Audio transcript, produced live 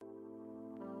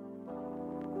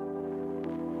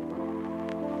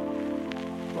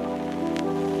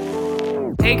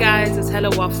Hey guys, it's Hello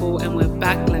Waffle, and we're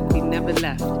back like we never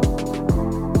left.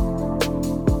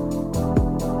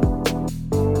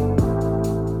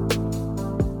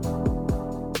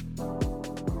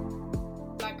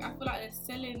 Like, I feel like they're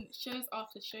selling shows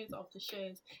after shows after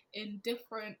shows in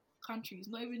different countries,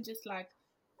 not even just like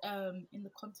in the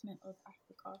continent of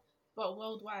Africa, but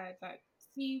worldwide. Like,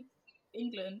 see,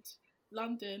 England,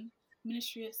 London,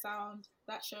 Ministry of Sound,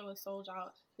 that show was sold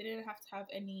out. They didn't have to have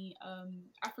any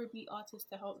Afrobeat artists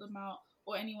to help them out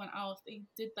or anyone else. They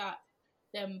did that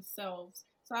themselves.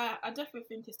 So I definitely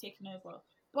think it's taken over.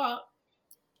 But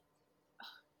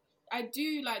I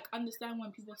do like understand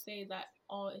when people say that,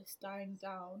 oh, it's dying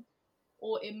down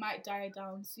or it might die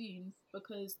down soon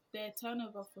because their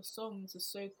turnover for songs is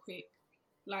so quick.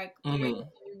 Like the way that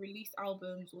they release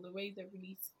albums or the way they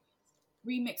release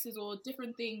remixes or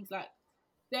different things, like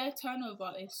their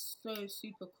turnover is so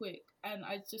super quick, and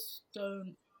I just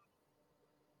don't.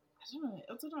 I don't know.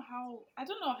 I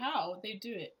don't know how they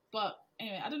do it. But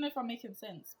anyway, I don't know if I'm making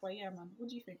sense. But yeah, man, what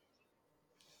do you think?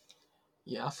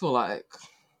 Yeah, I feel like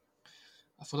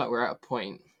we're at a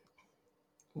point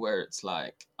where it's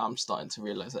like I'm starting to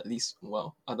realize, at least,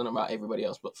 well, I don't know about everybody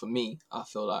else, but for me, I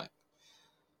feel like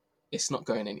it's not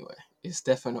going anywhere. It's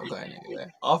definitely not going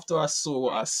anywhere. After I saw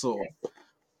what I saw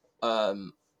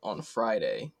on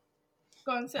Friday,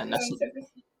 Go on, set and this.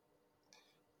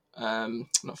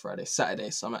 that's not Friday, Saturday,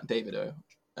 so I'm at Davido.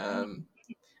 And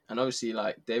obviously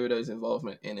like Davido's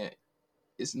involvement in it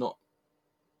is not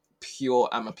pure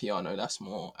Amapiano, that's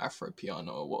more Afro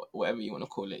piano or whatever you want to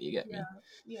call it, you get me?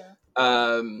 Yeah.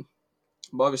 But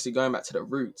obviously going back to the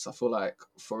roots, I feel like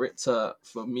for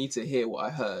me to hear what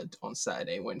I heard on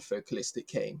Saturday when Focalistic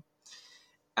came,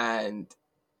 and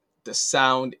the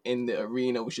sound in the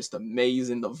arena was just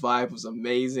amazing, the vibe was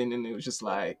amazing, and it was just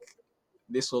like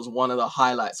this was one of the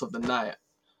highlights of the night.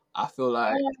 I feel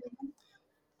like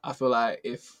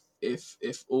if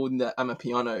all the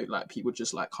Amapiano like people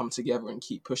just like come together and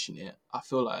keep pushing it, I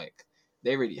feel like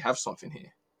they really have something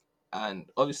here. And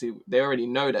obviously they already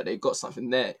know that they've got something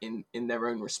there in their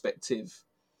own respective,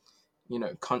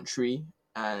 country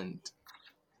and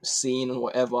scene and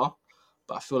whatever.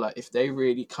 But I feel like if they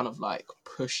really kind of like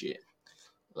push it,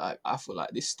 like I feel like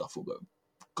this stuff will go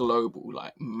global,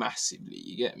 like massively.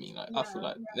 You get me? Like I feel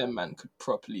like them man could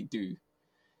properly do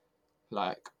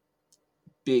like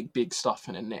big stuff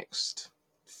in the next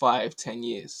 5-10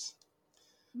 years.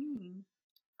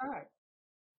 All right.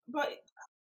 But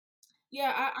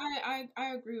yeah,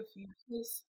 I agree with you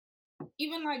because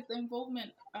even like the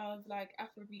involvement of like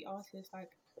Afrobeat artists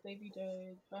like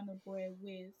Davido, Burna Boy,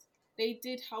 Wiz, they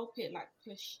did help it like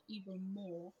push even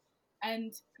more.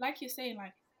 And like you're saying,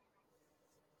 like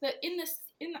in the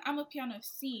Amapiano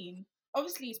scene,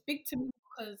 obviously it's big to me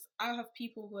because I have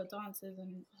people who are dancers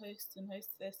and hosts and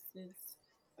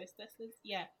hostesses,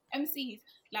 yeah, MCs,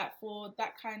 like for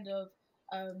that kind of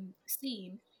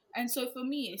scene. And so for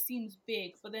me, it seems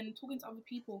big. But then talking to other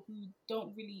people who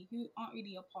aren't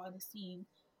really a part of the scene,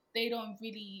 they don't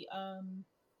really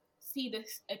see the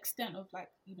extent of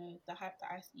like the hype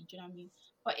that I see. Do you know what I mean?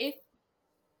 But if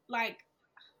like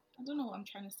I don't know what I'm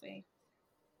trying to say.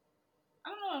 I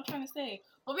don't know what I'm trying to say.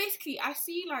 But basically, I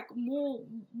see like more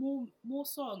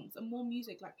songs and more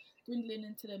music like dwindling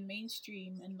into the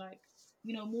mainstream, and like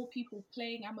more people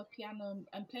playing Amapiano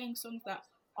and playing songs that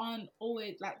aren't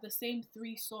always like the same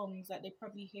three songs that they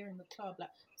probably hear in the club.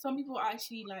 Like some people are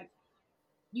actually like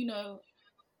you know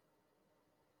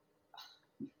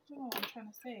I don't know what I'm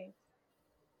trying to say.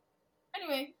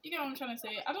 Anyway, you get what I'm trying to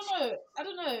say. I don't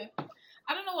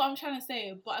know what I'm trying to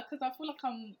say, but because I feel like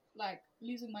I'm like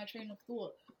losing my train of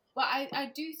thought. But I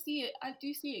do see it. I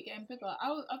do see it getting bigger.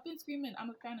 I've been screaming "I'm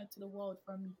a piano" to the world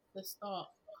from the start.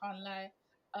 Can't lie.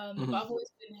 But Mm-hmm. I've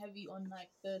always been heavy on like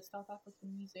the South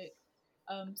African music,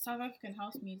 South African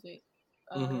house music.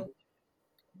 Mm-hmm. Uh,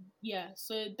 yeah.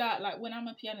 So that like when "I'm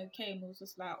a piano" came, it was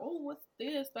just like, oh, what's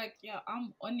this? Like, yeah,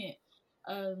 I'm on it.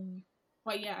 Um,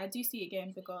 but yeah, I do see it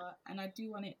getting bigger, and I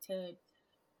do want it to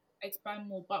expand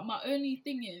more. But my only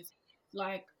thing is,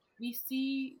 like, we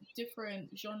see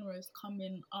different genres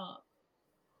coming up,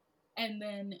 and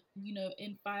then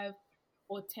in 5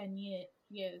 or 10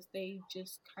 years, they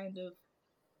just kind of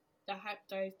the hype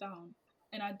dies down,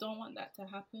 and I don't want that to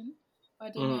happen. I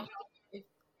don't know Mm-hmm.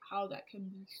 how that can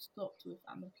be stopped with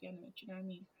Amapiano. Do you know what I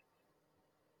mean?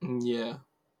 Yeah.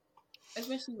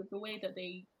 Especially with the way that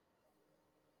they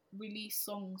release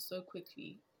songs so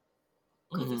quickly,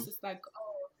 because Mm-hmm. it's just like,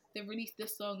 oh, they released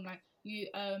this song, like you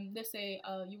let's say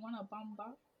you want a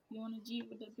bamba, you want a G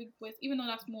with the big voice, even though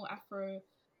that's more Afro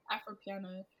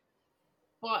piano,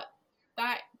 but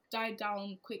that died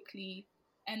down quickly,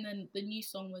 and then the new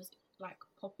song was like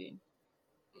popping.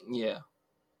 Yeah.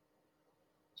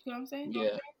 Do you know what I'm saying?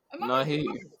 Yeah. Am I No, I making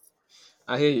hear you.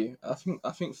 I hear you. I think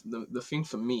the thing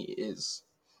for me is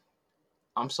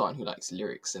I'm someone who likes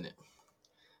lyrics in it,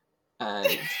 and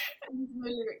There's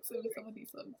no lyrics in some of these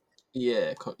songs.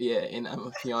 yeah, in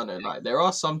Amapiano, like there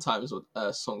are sometimes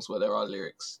songs where there are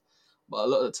lyrics, but a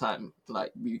lot of the time,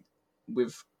 like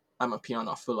with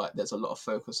Amapiano, I feel like there's a lot of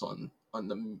focus on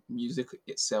the music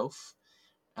itself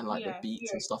and like the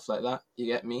beats and stuff like that. You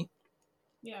get me?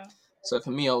 Yeah. So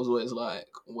for me, I was always like,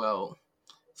 well,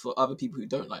 for other people who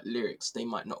don't like lyrics, they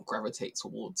might not gravitate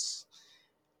towards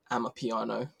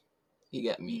Amapiano. You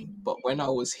get me? But when I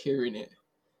was hearing it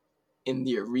in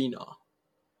the arena,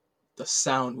 the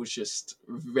sound was just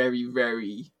very,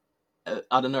 very,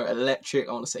 I don't know, electric.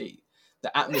 I want to say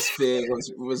the atmosphere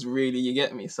was really, you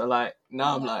get me? So like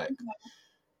now I'm like,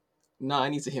 no, I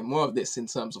need to hear more of this in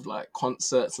terms of like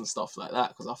concerts and stuff like that,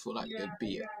 because I feel like it'd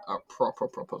be a proper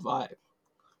vibe.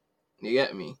 You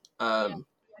get me? And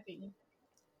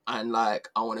like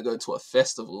I want to go to a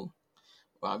festival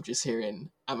where I'm just hearing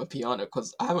Amapiano,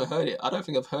 because I haven't heard it. I don't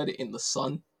think I've heard it in the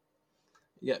sun.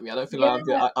 You get me? I don't feel like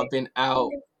I've been out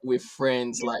with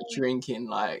friends like drinking,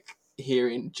 like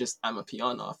hearing just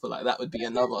Amapiano. I feel like that would be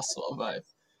another sort of vibe.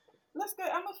 Let's go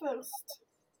Amafest.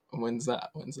 When's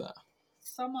that?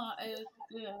 Summer is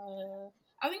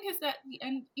I think it's at the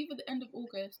end, either the end of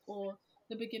August or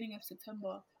the beginning of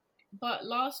September. But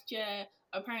last year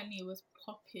apparently it was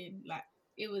popping, like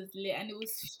it was lit, and it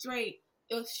was straight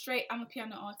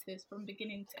Amapiano artists from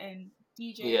beginning to end,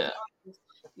 DJ artists,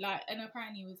 like, and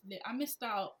apparently it was lit. I missed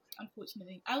out,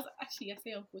 unfortunately. I say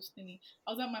unfortunately,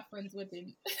 I was at my friend's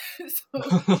wedding. Because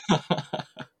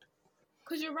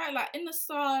you're right, like in the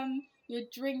sun, you're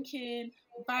drinking,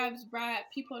 vibes right,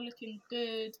 people are looking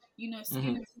good,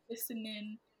 skin is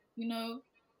listening,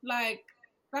 like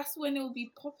that's when it will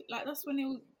be like that's when it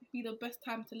will be the best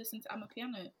time to listen to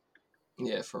Amapiano.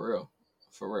 Yeah, for real.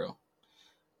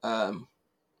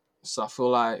 So I feel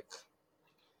like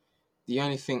the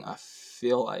only thing I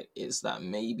feel like is that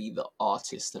maybe the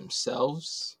artists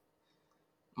themselves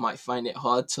might find it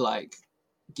hard to like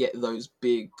get those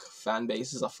big fan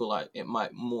bases. I feel like it might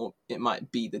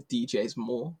be the DJs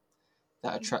more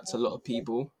that attract a lot of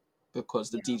people,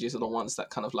 because the DJs are the ones that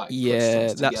kind of like put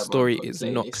songs together, that story and put is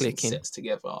not playlists and clicking. sets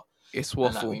together. It's And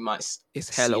like, waffle. we might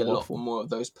It's see hella a lot waffle. more of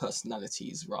those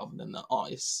personalities rather than the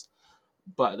artists.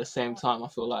 But at the same time, I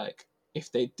feel like if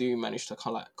they do manage to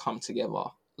kind of like come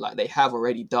together, like they have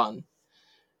already done,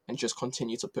 and just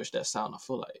continue to push their sound, I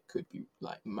feel like it could be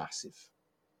like massive.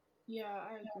 Yeah,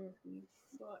 I agree with you.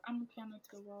 But I'm a piano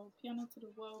to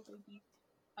the world, baby.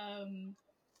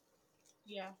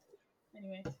 Yeah.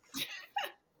 Anyway, do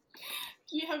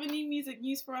you have any music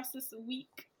news for us this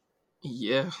week?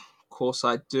 Yeah, of course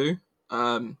I do.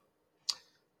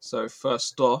 So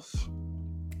first off,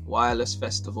 Wireless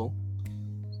Festival.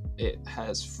 It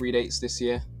has 3 dates this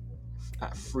year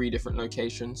at 3 different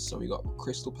locations. So we got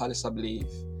Crystal Palace, I believe.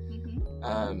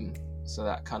 So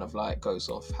that kind of like goes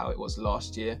off how it was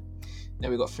last year. Then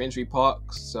we got Finsbury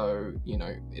Park. So,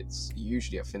 it's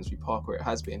usually at Finsbury Park, where it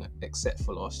has been, except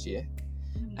for last year.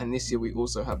 And this year we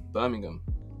also have Birmingham,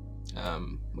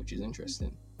 which is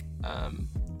interesting. And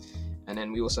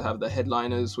then we also have the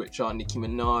headliners, which are Nicki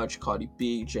Minaj, Cardi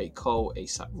B, J. Cole,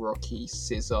 A$AP Rocky,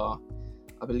 SZA.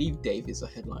 I believe Dave is a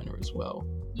headliner as well,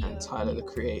 and Tyler, the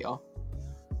Creator.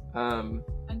 And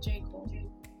J. Cole.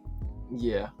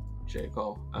 Yeah, J.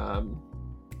 Cole.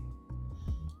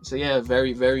 So yeah,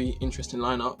 very, very interesting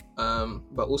lineup.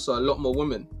 But also a lot more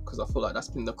women, because I feel like that's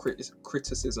been the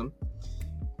criticism,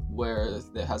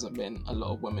 whereas there hasn't been a lot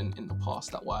of women in the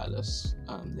past at Wireless.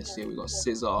 This year we got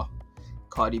SZA,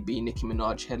 Cardi B, Nicki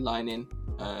Minaj headlining.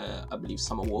 I believe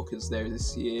Summer Walker's there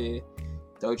this year.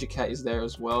 Doja Cat is there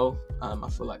as well. I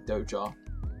feel like Doja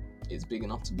is big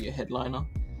enough to be a headliner.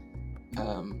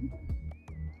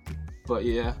 But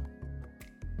yeah.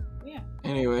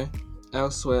 Anyway,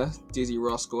 elsewhere, Dizzy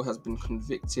Rascal has been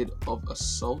convicted of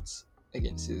assault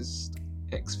against his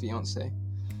ex-fiancée.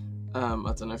 I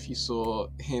don't know if you saw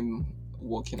him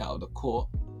walking out of the court.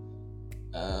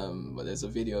 But there's a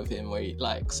video of him where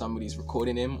somebody's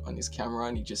recording him on his camera,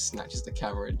 and he just snatches the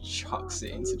camera and chucks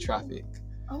it into traffic.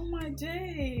 Oh my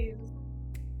days.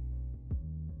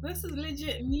 This is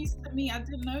legit news to me. I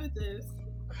didn't know this.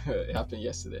 It happened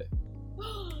yesterday.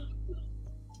 Oh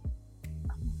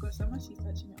my gosh, I'm actually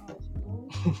touching it off.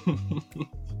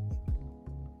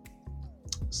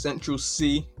 Central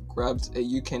C grabbed a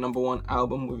UK #1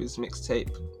 album with his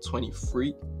mixtape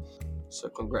 23. So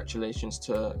congratulations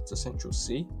to Central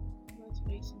C.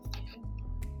 Congratulations to him.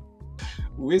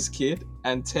 Wizkid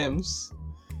and Thames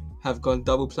have gone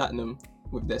double platinum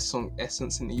with their song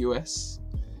Essence in the US.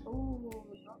 Oh,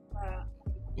 love that.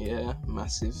 Yeah,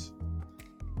 massive.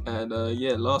 And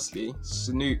lastly,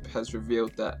 Snoop has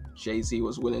revealed that Jay-Z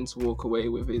was willing to walk away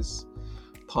with his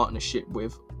partnership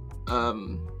with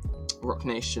Roc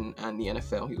Nation and the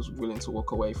NFL. He was willing to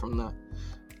walk away from that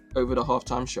over the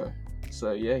halftime show.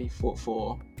 So yeah, he fought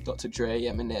for Dr. Dre,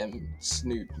 Eminem,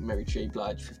 Snoop, Mary J.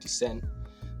 Blige, 50 Cent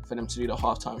for them to do the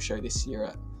halftime show this year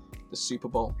at the Super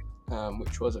Bowl,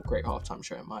 which was a great halftime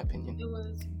show in my opinion. It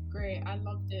was great. I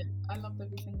loved it. I loved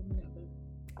every single minute of it.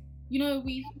 You know,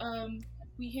 we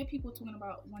hear people talking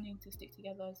about wanting to stick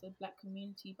together as a black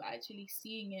community, but actually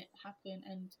seeing it happen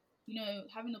and, you know,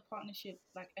 having a partnership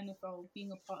like NFL,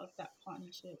 being a part of that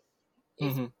partnership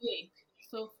is big.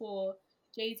 So for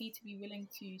Jay-Z to be willing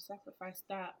to sacrifice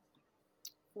that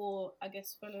for, I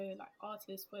guess, fellow like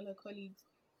artists, fellow colleagues,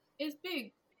 is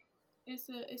big. It's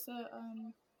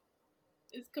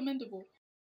commendable.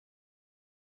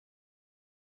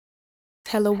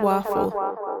 Hello Waffle.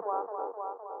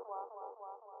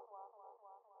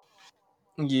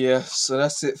 Yeah, so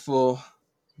that's it for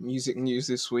music news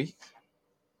this week.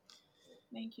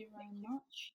 Thank you very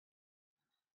much.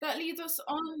 That leads us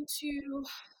on to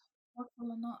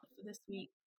Waffle or Not for this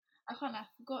week. I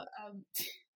forgot.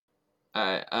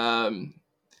 Alright,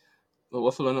 the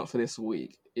Waffle or Not for this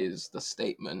week is the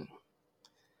statement: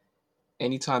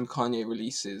 anytime Kanye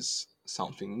releases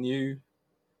something new,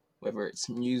 whether it's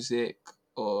music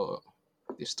or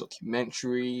this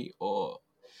documentary or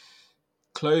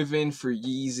clothing through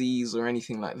Yeezys or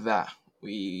anything like that,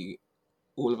 we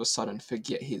all of a sudden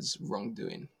forget his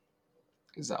wrongdoing.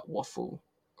 Is that waffle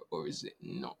or is it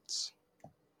not?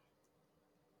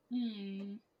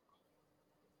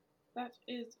 That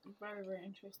is very, very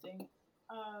interesting.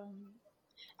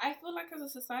 I feel like as a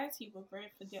society we're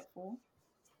very forgetful.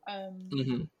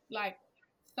 Like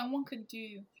someone could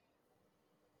do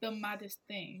the maddest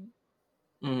thing,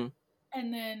 and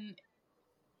then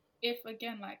if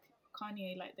again like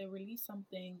Kanye, like they release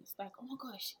something, it's like, oh my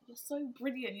gosh, you're so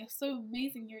brilliant, you're so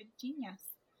amazing, you're a genius.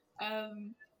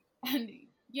 And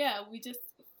yeah, we just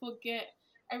forget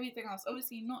everything else.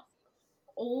 Obviously, not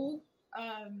all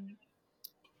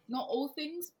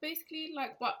things basically,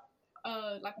 like, but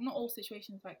like not all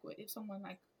situations, like if someone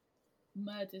like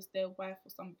murders their wife or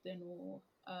something, or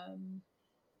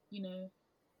you know,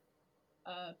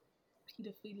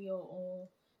 pedophilia, or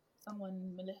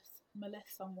someone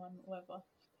molests someone or whatever.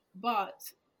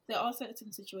 But there are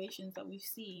certain situations that we've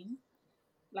seen,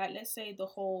 like let's say the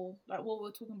whole, like what we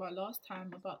were talking about last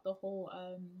time about the whole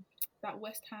that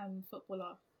West Ham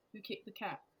footballer who kicked the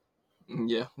cat.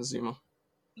 Yeah, Zuma.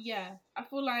 Yeah, I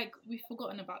feel like we've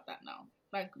forgotten about that now.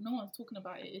 Like no one's talking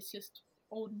about it. It's just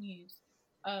old news.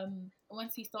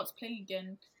 Once he starts playing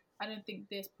again, I don't think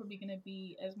there's probably going to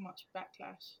be as much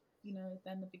backlash, you know,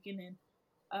 than the beginning.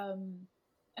 And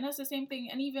that's the same thing.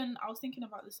 And even I was thinking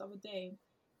about this other day.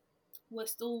 We're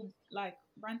still like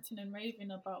ranting and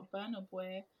raving about Burna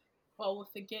Boy, but we're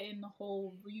forgetting the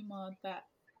whole rumor that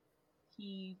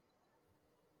he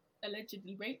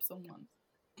allegedly raped someone.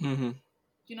 Do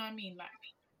you know what I mean? Like,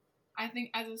 I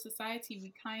think as a society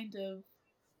we kind of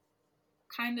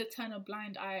turn a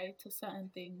blind eye to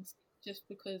certain things just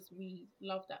because we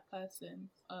love that person,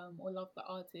 or love the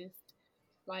artist.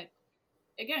 Like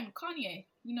again, Kanye,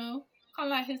 you know, kind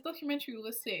of like his documentary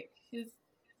was sick.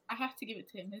 I have to give it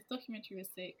to him. His documentary was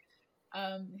sick.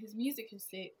 His music is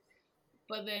sick.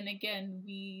 But then again,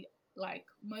 we, like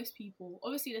most people,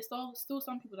 obviously there's still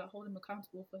some people that hold him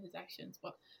accountable for his actions,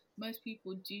 but most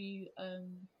people do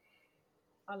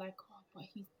are like, oh, but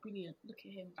he's brilliant. Look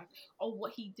at him. Like, oh,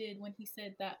 what he did when he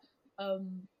said that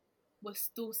we're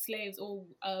still slaves, or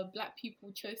black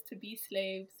people chose to be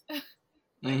slaves.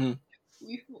 Like,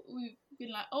 we've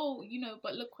been like, oh, you know,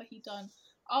 but look what he done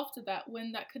after that,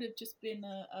 when that could have just been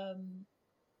a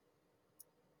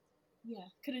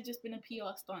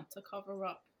PR stunt to cover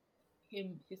up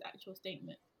his actual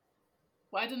statement.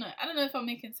 But I don't know if I'm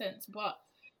making sense, but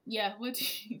yeah, what do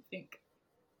you think?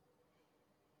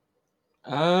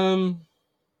 I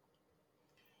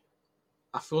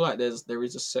feel like there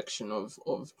is a section of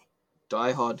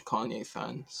diehard Kanye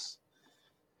fans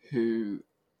who,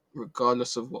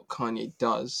 regardless of what Kanye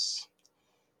does,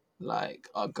 like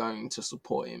are going to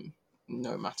support him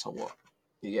no matter what.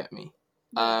 You get me?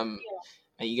 Yeah. And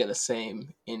you get the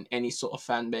same in any sort of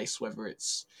fan base, whether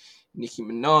it's Nicki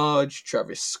Minaj,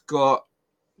 Travis Scott,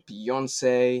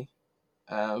 Beyonce.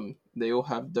 They all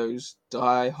have those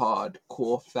die-hard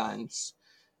core fans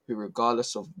who,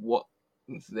 regardless of what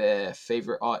their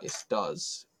favorite artist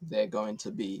does, they're going to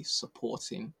be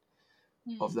supporting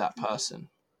of that person.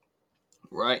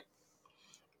 Right?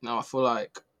 Now, I feel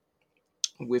like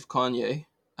with Kanye,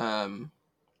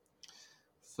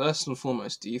 first and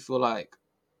foremost, do you feel like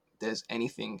there's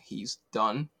anything he's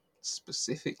done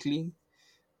specifically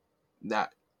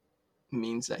that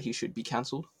means that he should be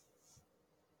cancelled?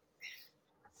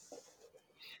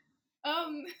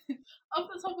 Um, off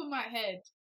the top of my head,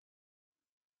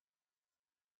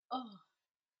 oh,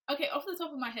 okay, off the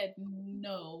top of my head,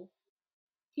 no.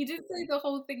 He did say the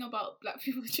whole thing about black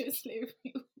people just slavery,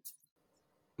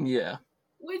 Yeah.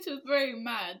 which was very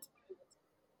mad.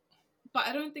 But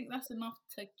I don't think that's enough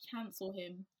to cancel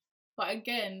him. But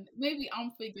again, maybe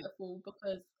I'm forgetful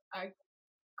because I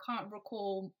can't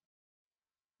recall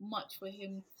much for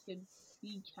him to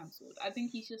be cancelled. I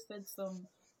think he just said some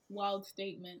wild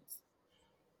statements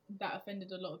that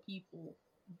offended a lot of people,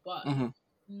 but Mm-hmm.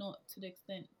 not to the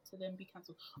extent to then be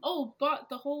cancelled. Oh, but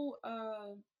the whole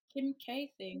Kim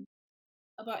K thing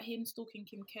about him stalking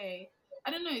Kim K.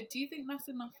 I don't know. Do you think that's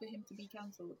enough for him to be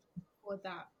cancelled or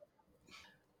that?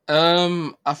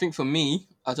 I think for me,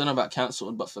 I don't know about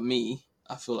cancelled, but for me,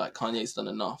 I feel like Kanye's done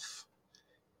enough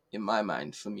in my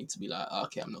mind for me to be like,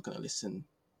 okay, I'm not gonna listen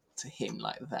to him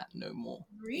like that no more.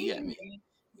 You get me? Really?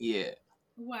 Yeah.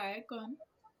 Why? Go on.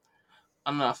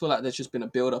 I don't know. I feel like there's just been a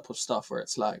build up of stuff where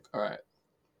it's like, all right,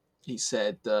 he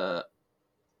said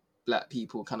black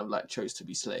people kind of like chose to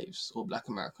be slaves, or black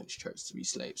Americans chose to be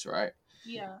slaves, right?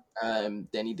 Yeah.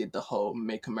 Then he did the whole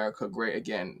 "Make America Great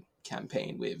Again"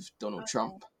 campaign with Donald Okay.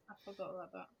 Trump. I forgot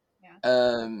about that.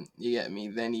 Yeah. You get me?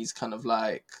 Then he's kind of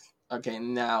like, okay,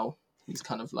 now he's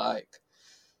kind of like,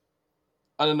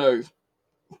 I don't know,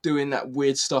 doing that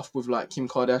weird stuff with like Kim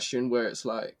Kardashian, where it's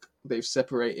like they've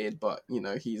separated, but you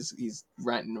know he's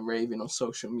ranting and raving on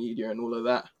social media and all of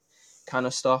that kind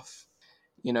of stuff.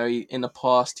 You know, in the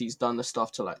past he's done the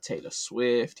stuff to like Taylor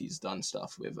Swift. He's done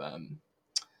stuff with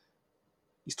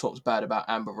he's talked bad about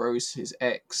Amber Rose, his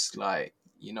ex. Like,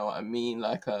 you know what I mean?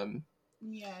 Like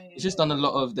Yeah. it's just done a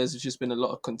lot of. There's just been a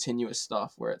lot of continuous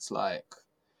stuff where it's like,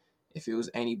 if it was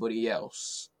anybody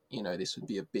else, you know, this would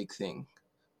be a big thing.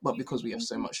 But You because think? we have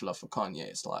so much love for Kanye,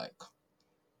 it's like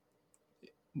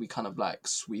we kind of like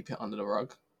sweep it under the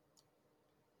rug.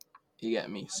 You get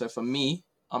me? So for me,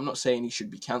 I'm not saying he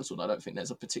should be cancelled. I don't think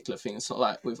there's a particular thing. It's not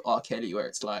like with R. Kelly where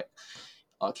it's like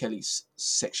R. Kelly's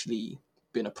sexually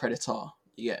been a predator.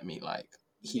 You get me? Like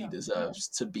he Yeah. deserves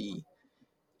to be,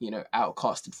 you know,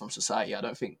 outcasted from society. I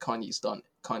don't think Kanye's done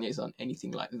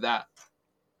anything like that.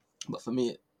 But for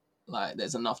me, like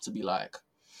there's enough to be like,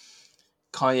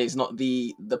 Kanye's not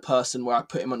the person where I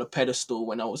put him on a pedestal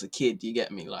when I was a kid. You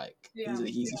get me? Like Yeah.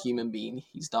 he's a human being.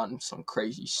 He's done some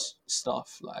crazy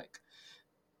stuff. Like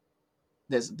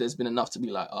there's been enough to be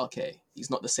like, okay, he's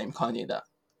not the same Kanye that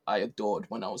I adored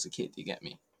when I was a kid. You get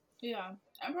me? Yeah.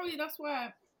 And probably that's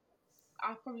why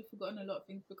I've probably forgotten a lot of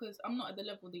things because I'm not at the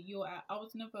level that you're at. I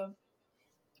was never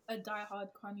a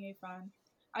diehard Kanye fan.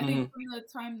 I think Mm-hmm. from the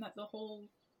time that the whole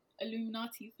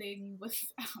Illuminati thing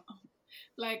was out,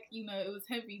 like, you know, it was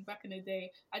heavy back in the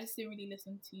day. I just didn't really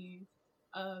listen to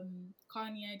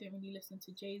Kanye. I didn't really listen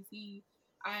to Jay-Z.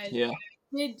 I Yeah.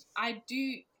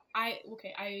 I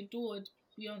adored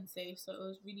Beyonce, so it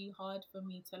was really hard for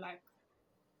me to like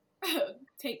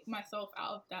take myself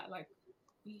out of that like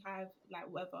we have like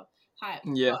whatever hype.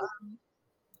 Yeah. But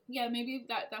yeah, maybe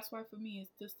that's why for me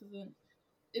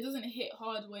it doesn't hit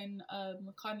hard when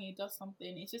Kanye does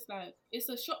something. It's just like it's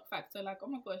a shock factor. Like, oh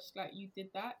my gosh, like you did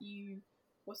that. You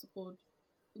what's it called?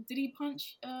 Did he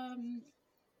punch uh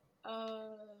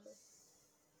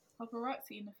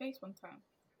paparazzi in the face one time?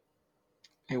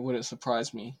 It wouldn't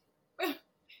surprise me.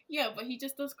 Yeah, but he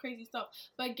just does crazy stuff.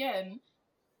 But again,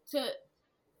 to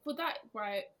for that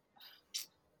right,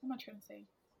 what am I trying to say?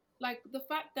 Like the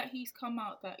fact that he's come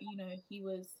out that you know he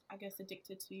was, I guess,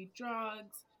 addicted to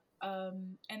drugs,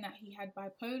 and that he had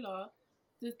bipolar.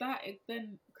 Does that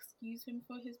then excuse him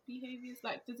for his behaviors?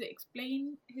 Like, does it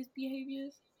explain his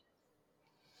behaviors?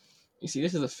 You see,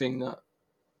 this is a thing that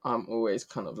I'm always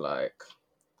kind of like,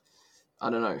 I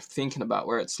don't know, thinking about,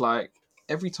 where it's like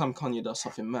every time Kanye does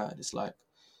something mad, it's like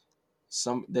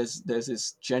there's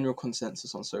this general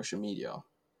consensus on social media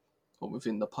or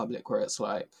within the public where it's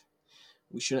like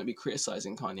we shouldn't be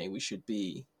criticizing Kanye. We should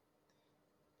be,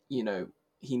 you know,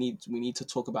 we need to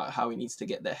talk about how he needs to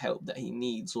get the help that he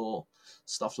needs or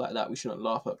stuff like that. We shouldn't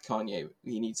laugh at Kanye.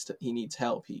 He needs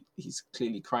help. He's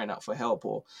clearly crying out for help,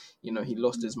 or you know, he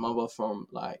lost his mother from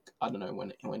like, I don't know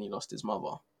when he lost his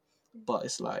mother. But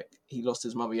it's like he lost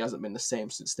his mother. He hasn't been the same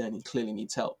since then. He clearly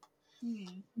needs help.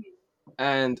 Hmm.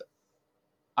 And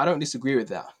I don't disagree with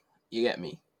that. You get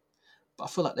me? But I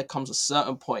feel like there comes a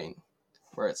certain point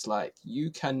where it's like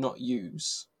you cannot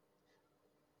use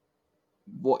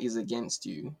what is against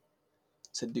you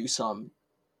to do some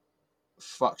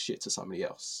fuck shit to somebody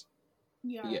else.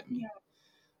 You Yeah. get me?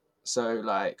 So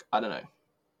like, I don't know.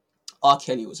 R.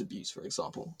 Kelly was abused, for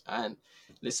example, and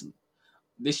listen,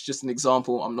 this is just an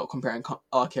example. I'm not comparing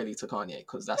R. Kelly to Kanye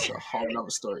because that's a whole other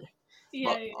story.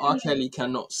 Yeah. But R. Kelly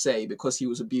cannot say because he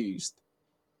was abused,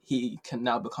 he can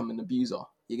now become an abuser.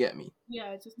 You get me?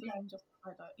 Yeah. It just doesn't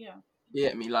justify that. Yeah. You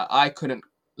get me? Like I couldn't,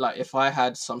 like if I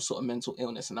had some sort of mental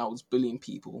illness and I was bullying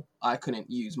people, I couldn't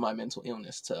use my mental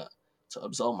illness to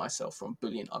absolve myself from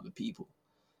bullying other people.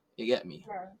 You get me?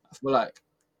 Yeah. I feel like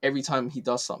every time he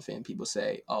does something, people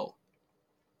say, "Oh,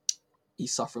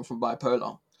 he's suffering from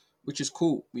bipolar," which is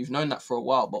cool. We've known that for a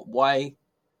while, but why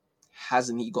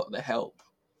hasn't he got the help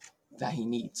that he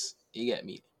needs? You get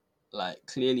me? Like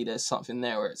clearly there's something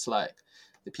there where it's like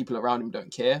the people around him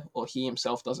don't care or he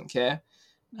himself doesn't care.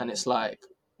 And it's like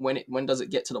when does it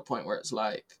get to the point where it's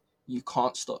like you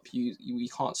can't stop we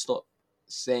can't stop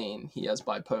saying he has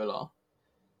bipolar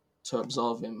to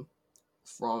absolve him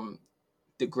from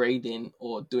degrading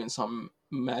or doing some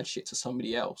mad shit to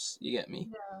somebody else. You get me?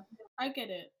 Yeah. I get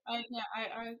it. I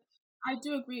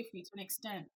do agree with you to an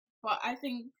extent, but I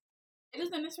think it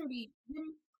doesn't necessarily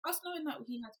us knowing that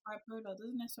he has bipolar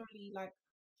doesn't necessarily like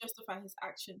justify his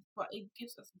actions, but it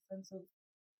gives us a sense of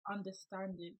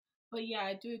understanding. But yeah,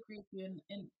 I do agree with you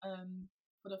in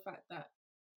for the fact that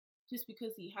just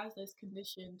because he has this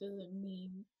condition doesn't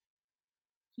mean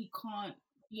he can't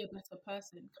be a better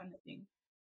person, kind of thing.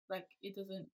 Like it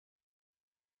doesn't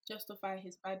justify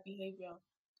his bad behavior.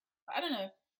 But I don't know.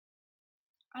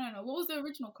 I don't know. What was the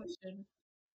original question?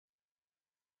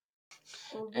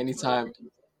 Or Anytime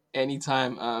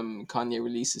anytime Kanye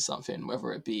releases something,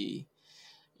 whether it be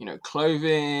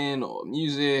clothing or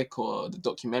music or the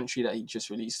documentary that he just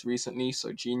released recently,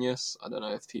 So Genius. I don't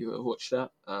know if people have watched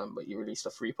that, but he released a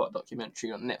 3-part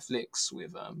documentary on Netflix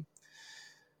with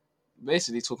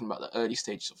basically talking about the early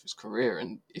stages of his career.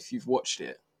 And if you've watched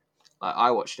it, like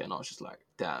I watched it and I was just like,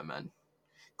 damn, man.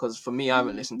 Because for me, I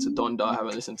haven't listened to Donda, I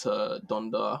haven't listened to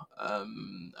Donda, I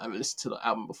haven't listened to the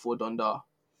album before Donda.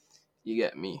 You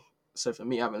get me? So for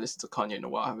me, I haven't listened to Kanye in a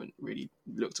while. I haven't really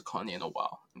looked at Kanye in a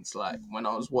while. It's like when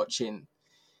I was watching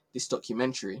this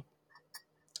documentary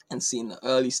and seeing the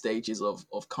early stages of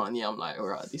Kanye, I'm like, all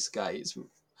right, this guy is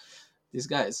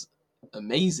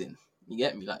amazing. You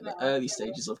get me? Like the yeah, early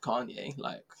stages of Kanye,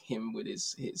 like him with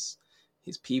his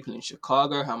people in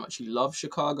Chicago, how much he loved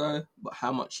Chicago, but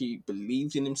how much he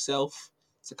believed in himself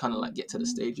to kind of like get to the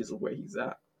stages of where he's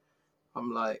at.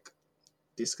 I'm like,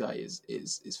 this guy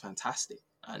is fantastic,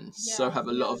 and so yeah, have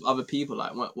a lot of other people.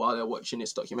 Like while they're watching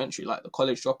this documentary, like the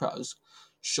College Dropout has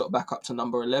shot back up to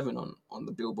number 11 on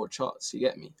the Billboard charts. You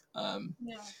get me?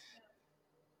 yeah,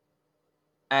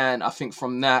 And I think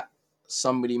from that,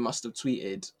 somebody must have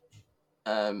tweeted,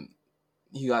 um,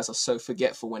 "You guys are so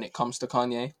forgetful when it comes to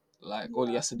Kanye. Like all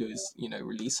he has to do is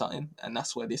release something," and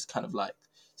that's where this kind of like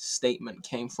statement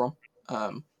came from.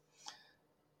 Um,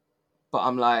 but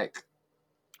I'm like,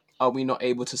 are we not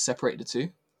able to separate the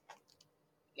two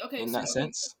Okay, in so that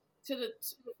sense?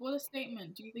 for the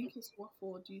statement, do you think it's waffle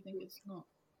or do you think it's not?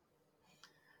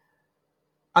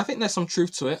 I think there's some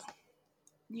truth to it,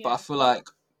 but I Yeah. feel like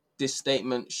this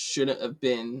statement shouldn't have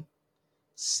been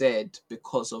said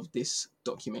because of this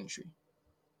documentary.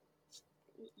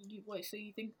 Wait, so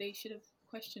you think they should have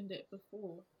questioned it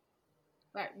before,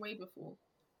 like way before?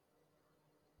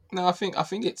 No, I think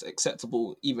it's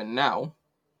acceptable even now,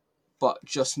 but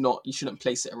just not. You shouldn't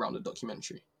place it around the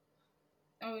documentary.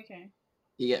 Oh, okay.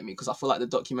 You get me? Because I feel like the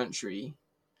documentary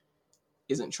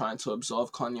isn't trying to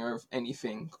absolve Kanye of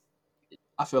anything.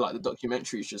 I feel like the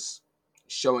documentary is just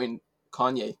showing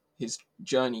Kanye his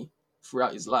journey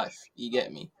throughout his life. You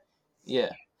get me?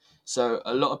 Yeah. So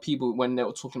a lot of people, when they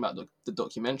were talking about the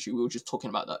documentary, we were just talking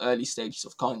about the early stages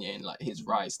of Kanye and like his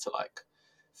rise to like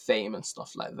fame and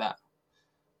stuff like that.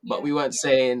 But Yeah. we weren't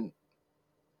saying,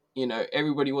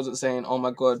 everybody wasn't saying, "Oh my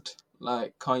God,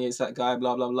 like Kanye's that guy,"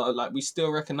 blah blah blah. Like we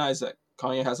still recognize that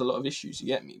Kanye has a lot of issues. You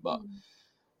get me? But Mm.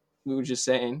 we were just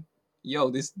saying, "Yo,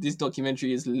 this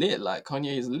documentary is lit. Like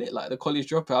Kanye is lit. Like the College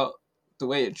Dropout, the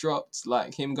way it dropped,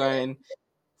 like him going,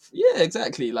 yeah,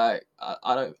 exactly. Like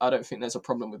I don't think there's a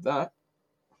problem with that."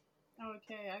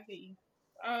 Okay, I get you.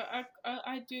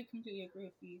 I do completely agree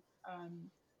with you.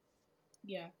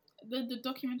 Yeah, the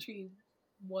documentary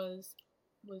was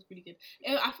was really good.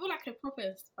 I feel like it proper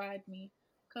inspired me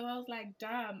because I was like,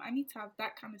 damn, I need to have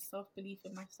that kind of self belief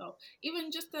in myself.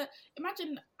 Even just to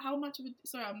imagine how much of it.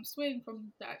 Sorry, I'm swaying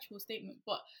from the actual statement,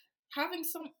 but having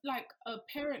some like a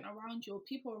parent around you or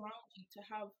people around you to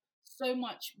have so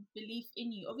much belief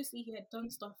in you. Obviously, he had done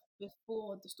stuff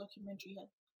before this documentary had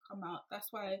come out.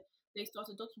 That's why they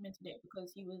started documenting it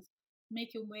because he was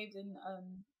making waves in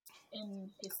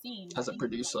his scene, As like a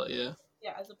producer, yeah.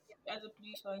 yeah, as a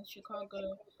producer in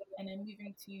Chicago, and then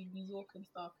moving to New York and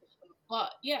stuff.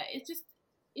 But yeah, it's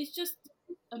just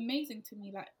amazing to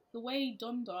me, like the way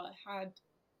Donda had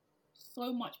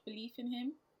so much belief in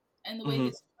him, and the way Hmm.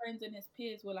 his friends and his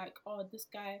peers were like, "Oh, this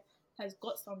guy has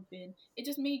got something." It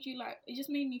just made you like, it just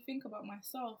made me think about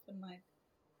myself and like,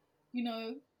 you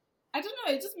know, I don't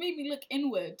know. It just made me look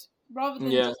inward rather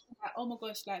than Yeah. just like, oh my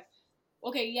gosh, like,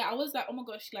 okay, yeah, I was like, oh my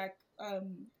gosh, like,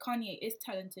 Kanye is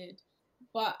talented,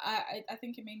 but I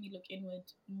think it made me look inward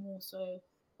more so.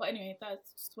 But anyway,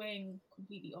 that's swaying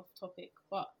completely off topic.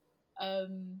 But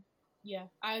yeah,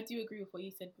 I do agree with what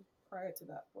you said prior to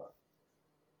that. But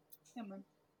yeah, man.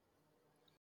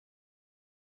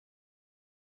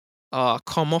 Ah,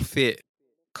 come off it.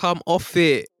 Come off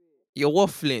it. You're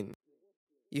waffling.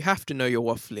 You have to know you're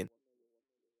waffling.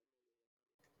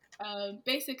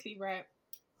 Basically, right.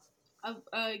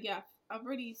 Yeah, I've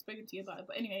already spoken to you about it.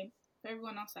 But anyway, for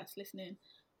everyone else that's listening,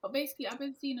 but basically, I've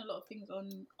been seeing a lot of things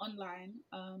online,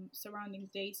 surrounding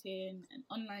dating and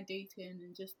online dating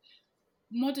and just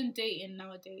modern dating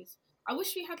nowadays. I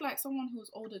wish we had like someone who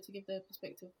was older to give their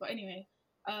perspective. But anyway,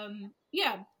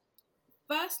 yeah.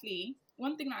 Firstly,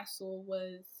 one thing that I saw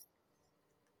was,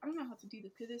 I don't know how to do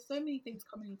this because there's so many things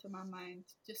coming into my mind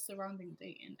just surrounding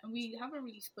dating, and we haven't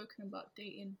really spoken about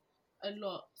dating a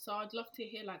lot. So I'd love to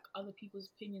hear like other people's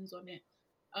opinions on it.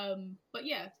 But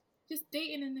yeah, just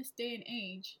dating in this day and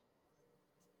age,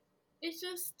 it's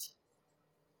just,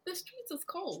 the streets is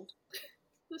cold.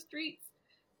 the streets,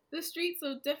 the streets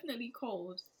are definitely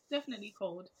cold, definitely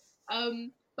cold.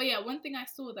 But yeah, one thing I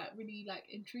saw that really like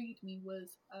intrigued me was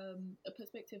a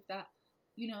perspective that,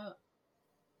 you know,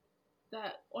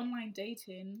 that online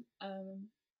dating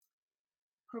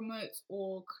promotes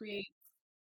or creates,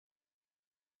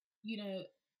 you know,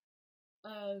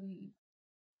 um,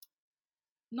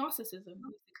 narcissism,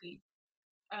 basically.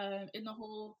 In the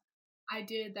whole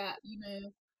idea that, you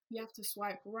know, you have to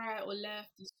swipe right or left,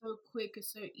 it's so quick,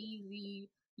 it's so easy,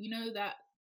 you know, that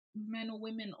men or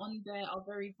women on there are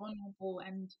very vulnerable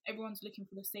and everyone's looking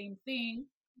for the same thing,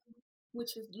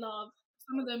 which is love.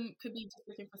 Some of them could be just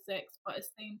looking for sex, but it's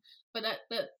same, but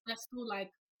that's still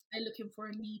like they're looking for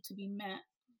a need to be met.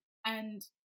 And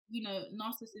you know,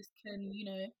 narcissists can, you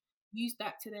know, use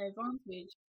that to their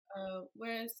advantage.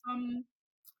 Whereas some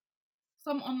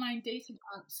online dating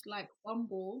apps like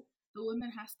Bumble, the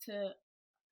woman has to,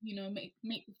 you know, make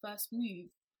the first move.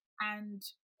 And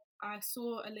I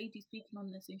saw a lady speaking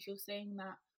on this, and she was saying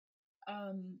that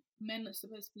men are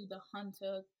supposed to be the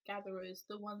hunter gatherers,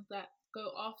 the ones that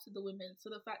go after the women. So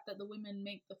the fact that the women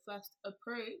make the first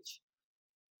approach,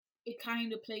 it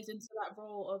kind of plays into that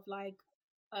role of like,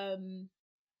 um,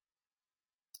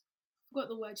 I forgot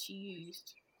the word she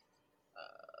used.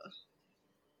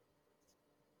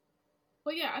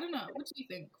 But yeah, I don't know. What do you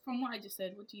think? From what I just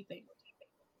said, what do you think?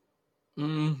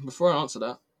 Before I answer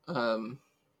that,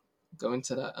 go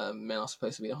into that men are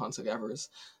supposed to be the hunter gatherers.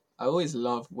 I always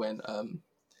love when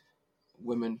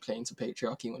women play into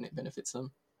patriarchy when it benefits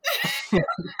them.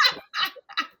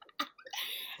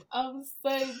 I'm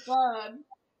so bad.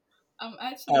 I'm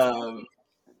actually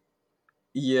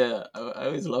Yeah, I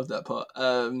always love that part.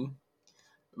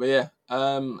 But yeah,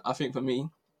 I think for me,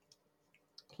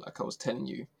 like I was telling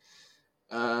you,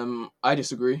 I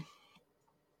disagree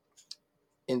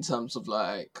in terms of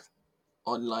like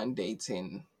online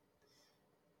dating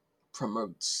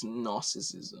promotes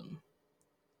narcissism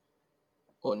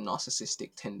or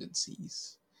narcissistic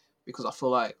tendencies, because I feel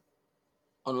like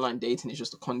online dating is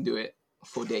just a conduit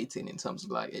for dating in terms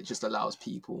of like it just allows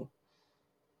people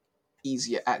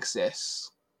easier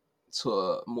access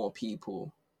to more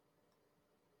people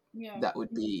yeah, that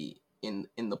would be in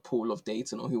the pool of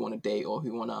dating, or who want to date, or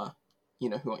who want to, you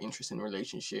know, who are interested in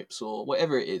relationships or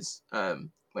whatever it is,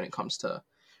 when it comes to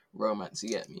romance, you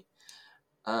get me.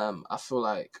 I feel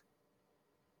like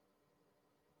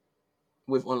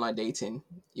with online dating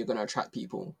you're going to attract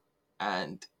people,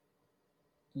 and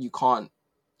you can't,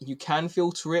 you can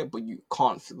filter it but you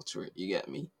can't filter it, you get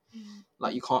me. mm,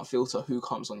 Like you can't filter who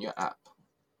comes on your app,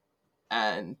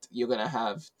 and you're going to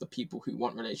have the people who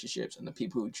want relationships and the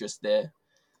people who are just there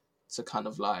to kind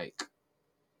of like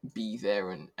be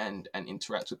there and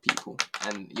interact with people.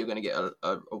 And you're going to get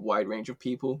a wide range of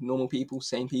people: normal people,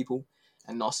 sane people,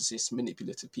 and narcissists,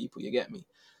 manipulative people, you get me.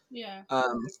 yeah,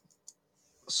 um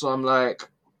so I'm like,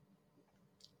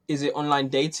 is it online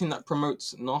dating that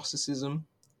promotes narcissism?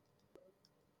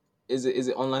 Is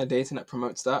it online dating that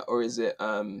promotes that, or is it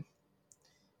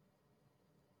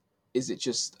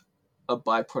just a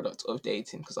byproduct of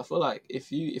dating? Because I feel like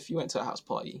if you went to a house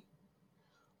party,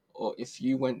 or if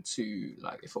you went to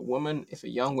like if a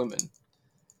young woman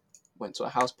went to a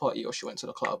house party or she went to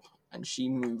the club and she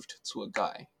moved to a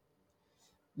guy,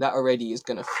 that already is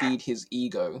gonna feed his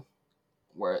ego,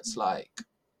 where it's like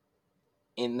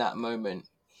in that moment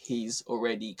he's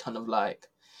already kind of like,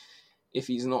 if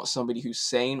he's not somebody who's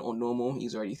sane or normal,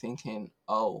 he's already thinking,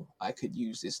 oh, I could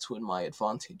use this to my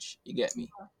advantage. You get me?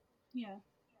 Yeah.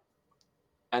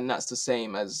 And that's the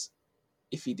same as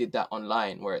if he did that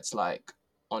online, where it's like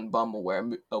on Bumble, where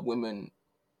a woman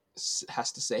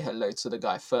has to say hello to the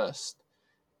guy first.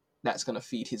 That's going to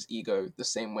feed his ego the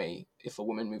same way if a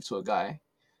woman moved to a guy,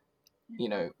 you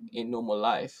know, in normal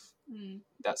life.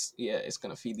 That's, yeah, it's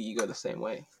going to feed the ego the same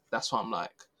way. That's why I'm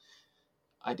like,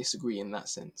 I disagree in that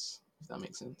sense, if that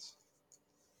makes sense.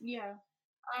 Yeah,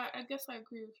 I guess I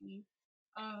agree with you.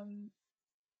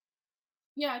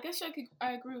 Yeah, I guess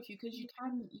I agree with you, because you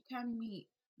can meet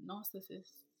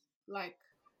narcissists like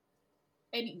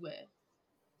anywhere.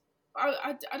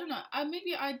 I don't know.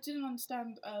 Maybe I didn't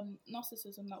understand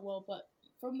narcissism that well, but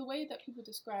from the way that people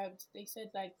described, they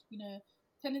said like, you know,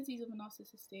 tendencies of a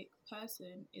narcissistic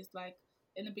person is like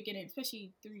in the beginning,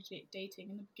 especially through dating.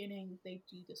 In the beginning, they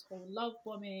do this whole love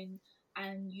bombing,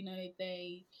 and you know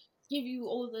they give you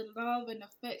all the love and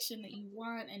affection that you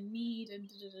want and need, and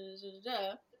da da da da da.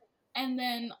 Da. And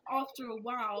then after a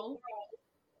while,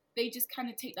 they just kind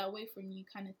of take that away from you,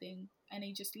 kind of thing, and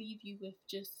they just leave you with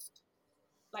just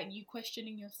like you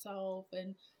questioning yourself,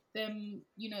 and them,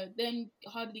 you know, them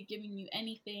hardly giving you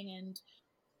anything and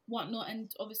whatnot.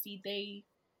 And obviously they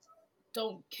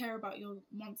don't care about your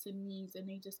wants and needs, and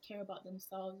they just care about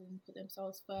themselves and put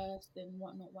themselves first and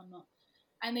whatnot.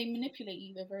 And they manipulate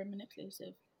you. They're very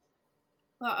manipulative.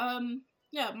 But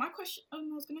yeah, my question. I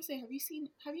was gonna say, have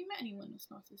you met anyone that's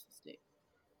narcissistic?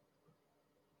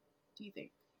 Do you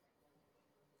think?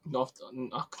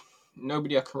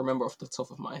 Nobody I can remember off the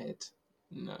top of my head.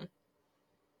 No.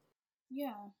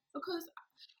 Yeah, because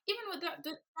even with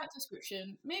that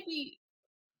description, maybe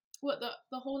what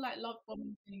the whole like love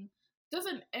bombing thing,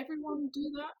 doesn't everyone do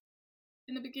that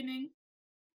in the beginning?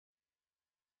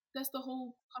 That's the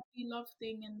whole puppy love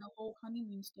thing and the whole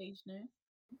honeymoon stage, no?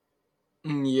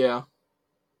 Yeah.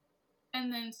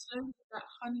 And then slowly that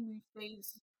honeymoon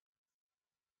phase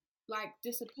like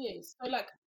disappears. So like,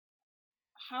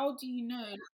 how do you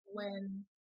know when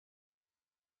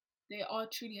they are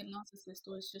truly a narcissist,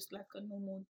 or it's just like a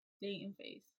normal dating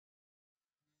phase?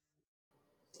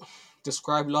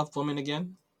 Describe love bombing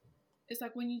again. It's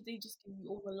like when they just give you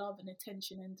all the love and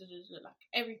attention and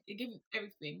like they give you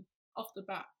everything off the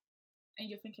bat, and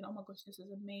you're thinking, oh my gosh, this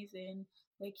is amazing.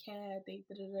 They care. They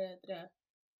da da da da.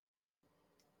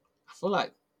 I feel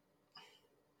like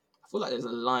there's a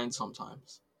line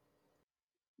sometimes.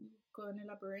 Go and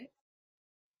elaborate.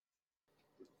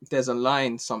 There's a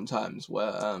line sometimes where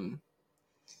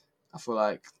I feel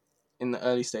like in the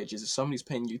early stages, if somebody's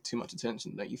paying you too much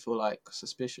attention, don't you feel like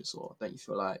suspicious, or don't you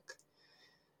feel like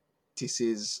this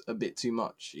is a bit too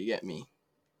much? You get me?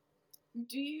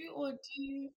 Do you, or do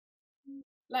you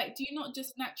like? Do you not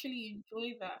just naturally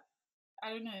enjoy that? I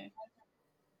don't know.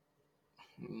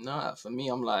 Nah, for me,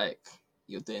 I'm like,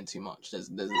 you're doing too much. There's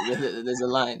a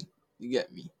line. You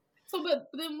get me? So, but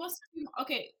then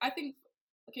okay? I think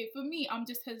okay for me, I'm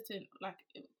just hesitant like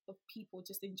of people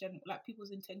just in general, like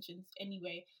people's intentions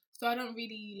anyway. So I don't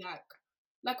really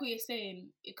like what you're saying.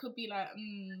 It could be like,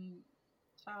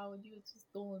 child, you're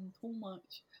just doing too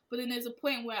much. But then there's a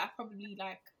point where I probably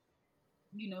like,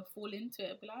 you know, fall into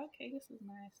it. Be like, okay, this is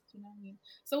nice. Do you know what I mean?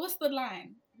 So what's the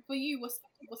line for you? What's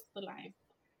the line?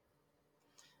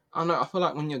 I don't know. I feel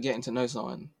like when you're getting to know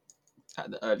someone at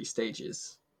the early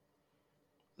stages,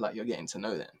 like you're getting to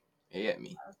know them. You get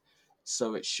me?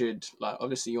 So it should, like,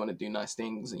 obviously you want to do nice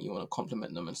things and you want to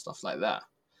compliment them and stuff like that.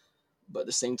 But at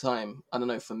the same time, I don't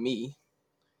know, for me,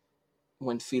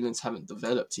 when feelings haven't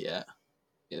developed yet,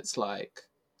 it's like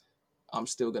I'm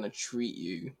still going to treat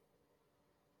you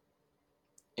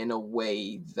in a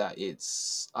way that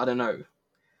it's, I don't know,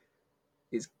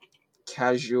 is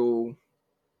casual,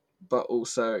 but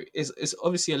also it's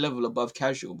obviously a level above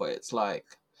casual, but it's like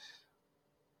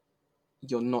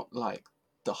you're not like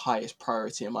the highest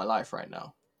priority in my life right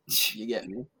now. You get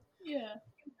me? Yeah.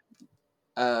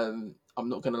 I'm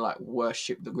not gonna like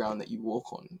worship the ground that you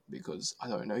walk on because I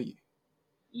don't know you.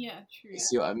 Yeah, true. You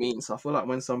see what I mean? So I feel like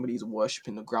when somebody's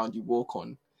worshipping the ground you walk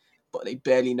on, but they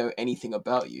barely know anything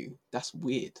about you, that's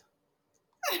weird.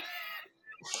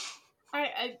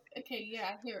 I okay, yeah,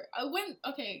 I hear it.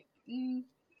 Okay,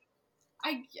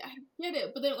 I get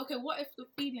it, but then okay, what if the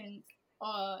feelings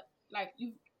are like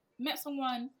you've met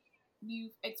someone,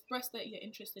 you've expressed that you're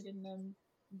interested in them,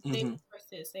 they've Mm-hmm.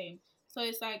 expressed it the same. So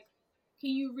it's like, can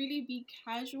you really be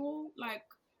casual? Like,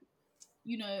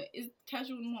 you know, is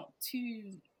casual not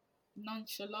too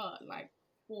nonchalant? Like,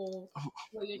 for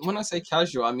what you're When I trying say to.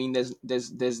 casual, I mean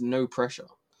there's no pressure.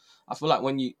 I feel like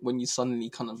when you suddenly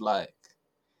kind of like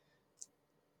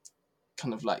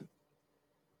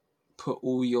put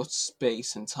all your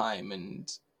space and time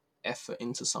and effort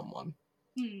into someone,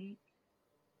 Hmm.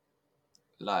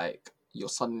 like you're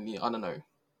suddenly, I don't know,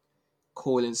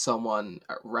 calling someone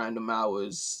at random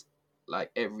hours,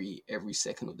 like every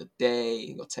second of the day.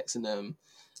 You're texting them,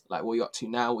 like, what are you up to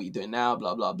now? What are you doing now?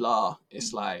 Blah blah blah.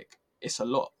 It's Mhm. like it's a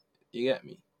lot. You get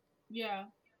me? Yeah.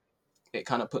 It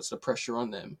kind of puts the pressure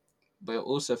on them, but it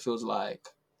also feels like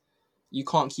you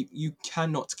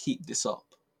cannot keep this up.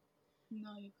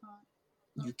 No, you can't.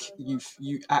 Not You for a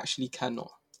you actually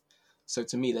cannot. So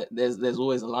to me, that there's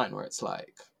always a line where it's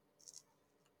like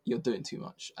you're doing too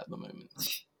much at the moment.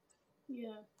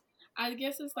 Yeah. I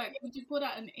guess it's like, would you call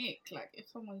that an ick? Like, if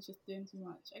someone's just doing too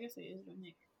much, I guess it is an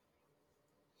ick.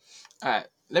 All right,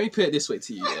 let me put it this way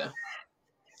to you. Yeah,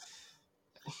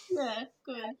 Yeah,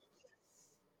 good.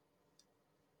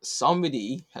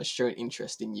 somebody has shown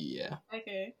interest in you. Yeah,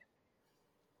 Okay.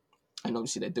 and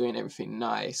obviously they're doing everything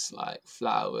nice, like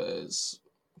flowers,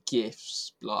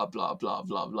 gifts, blah blah blah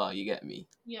blah blah. You get me?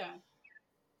 Yeah.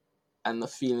 And the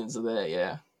feelings are there.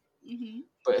 Yeah, Mhm.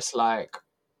 but it's like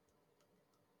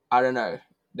I don't know.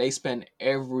 They spend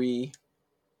every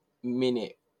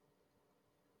minute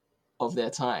of their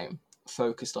time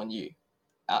focused on you.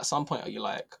 At some point, are you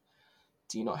like,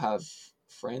 do you not have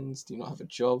friends? Do you not have a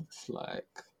job? Like,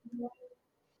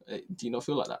 do you not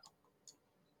feel like that?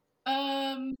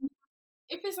 Um,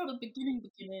 if it's at the beginning,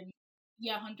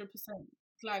 yeah, 100%.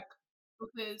 Like,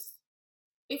 because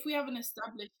if we haven't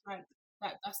established like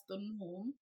that that's the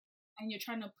norm, and you're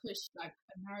trying to push like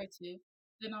a narrative,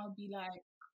 then I'll be like,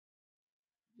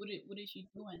 what is she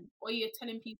doing? Or you're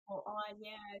telling people, oh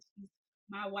yeah, she's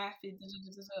my wife is da, da,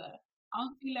 da, da, da.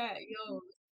 I'll be like, yo,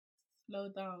 slow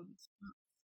down,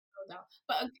 slow down.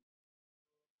 But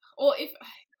or if I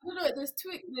don't know, there's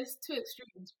two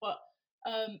extremes, but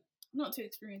not two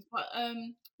extremes, but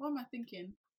what am I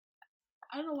thinking?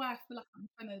 I don't know why I feel like I'm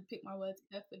trying to pick my words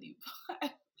carefully,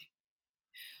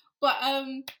 but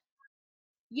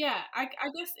yeah, I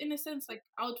guess in a sense, like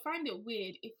I would find it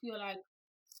weird if you're like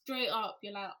straight up,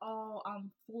 you're like, oh,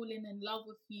 I'm falling in love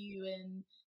with you and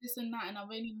this and that, and I've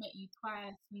only met you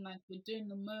twice, and like you're doing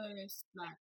the most.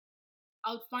 Like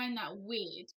I would find that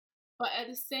weird, but at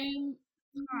the same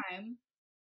time,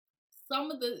 some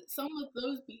of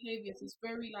those behaviors is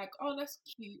very like, oh, that's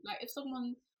cute. Like if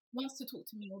someone wants to talk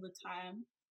to me all the time,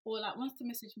 or like wants to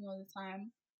message me all the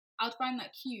time, I'd find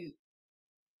that cute.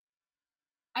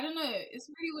 I don't know. It's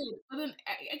really weird. But then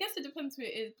I guess it depends who it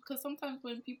is, because sometimes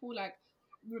when people like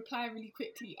reply really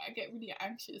quickly, I get really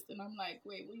anxious and I'm like,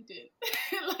 wait, what are you doing?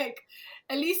 Like,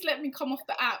 at least let me come off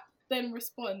the app, then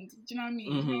respond. Do you know what I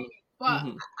mean? Mm-hmm. But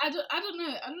Mm-hmm. I don't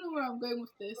know. I don't know where I'm going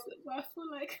with this. But I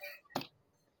feel like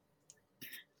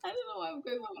I don't know where I'm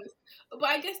going with this. But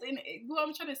I guess what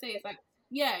I'm trying to say is like,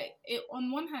 yeah,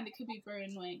 on one hand it could be very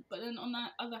annoying, but then on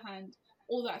that other hand,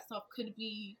 all that stuff could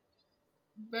be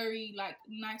very like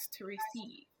nice to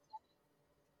receive.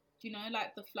 You know,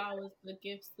 like the flowers, the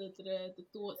gifts, the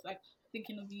thoughts, like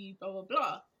thinking of you, blah blah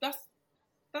blah. That's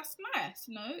nice.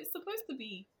 You know, it's supposed to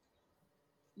be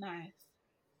nice.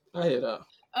 I hear that.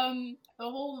 The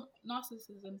whole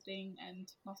narcissism thing and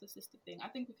narcissistic thing. I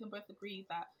think we can both agree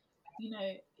that, you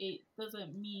know, it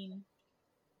doesn't mean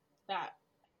that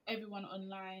everyone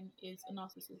online is a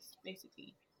narcissist,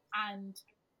 basically. And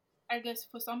I guess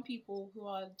for some people who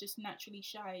are just naturally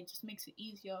shy, it just makes it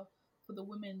easier for the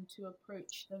women to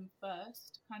approach them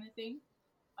first, kind of thing.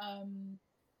 Um,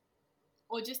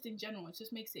 or just in general, it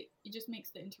just makes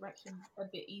the interaction a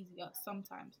bit easier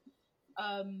sometimes.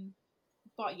 Um,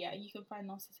 but yeah, you can find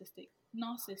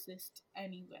narcissist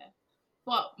anywhere.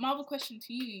 But my other question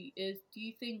to you is, do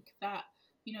you think that,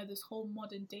 you know, this whole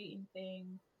modern dating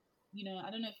thing, you know,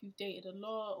 I don't know if you've dated a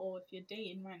lot or if you're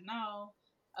dating right now,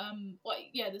 but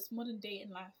yeah, this modern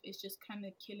dating life is just kind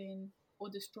of killing or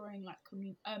destroying like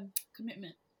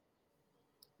commitment.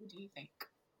 What do you think?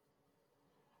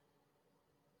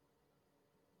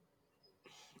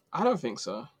 I don't think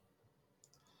so.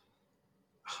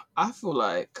 I feel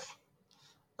like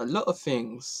a lot of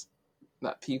things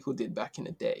that people did back in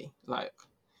the day, like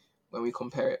when we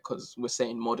compare it, because we're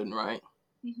saying modern, right?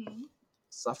 Mhm.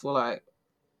 So I feel like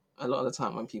a lot of the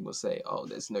time when people say, "Oh,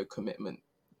 there's no commitment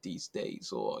these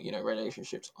days," or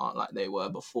relationships aren't like they were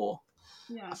before,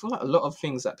 I Yeah. feel like a lot of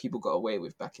things that people got away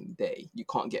with back in the day, you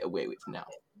can't get away with now.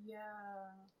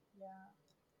 Yeah. Yeah.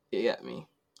 You get me?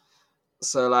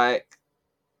 So like,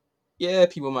 yeah,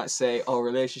 people might say, oh,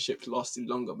 relationships lasted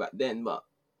longer back then, but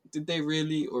did they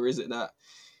really? Or is it that,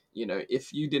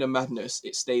 if you did a madness,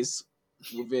 it stays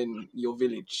within your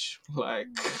village? Like,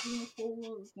 Within the four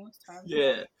walls most times.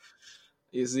 yeah,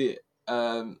 is it?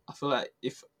 I feel like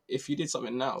if you did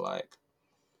something now, like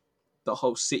the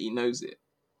whole city knows it.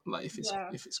 Like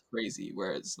Yeah. if it's crazy,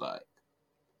 whereas like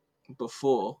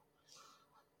before,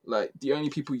 like the only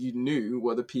people you knew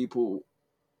were the people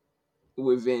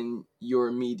within your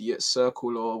immediate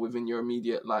circle or within your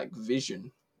immediate like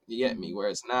vision. You get me?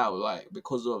 Whereas now, like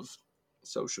because of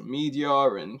social media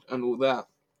and all that,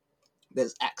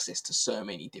 there's access to so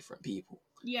many different people.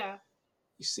 Yeah.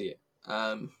 You see it.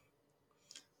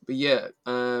 But yeah,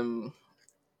 I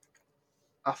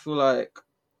feel like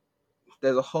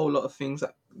there's a whole lot of things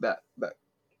that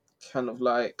kind of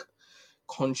like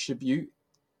contribute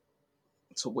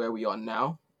to where we are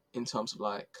now in terms of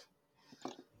like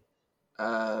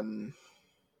um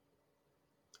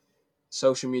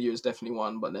social media is definitely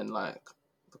one, but then like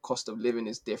the cost of living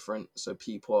is different, so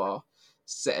people are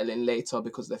settling later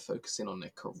because they're focusing on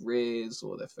their careers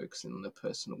or they're focusing on their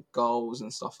personal goals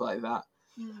and stuff like that.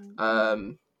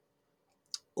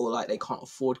 Or like they can't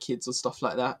afford kids or stuff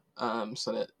like that,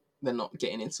 so that they're not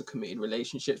getting into committed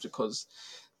relationships because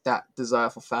that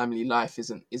desire for family life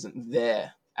isn't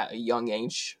there at a young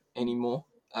age anymore.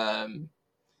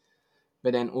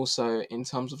 But then also in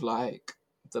terms of like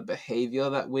the behavior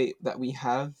that we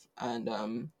have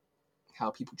and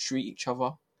how people treat each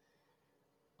other,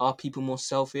 are people more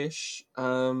selfish?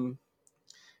 I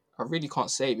really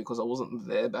can't say because I wasn't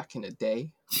there back in the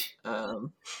day.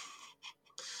 um,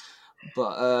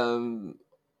 but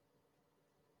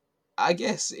I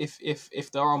guess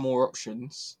if there are more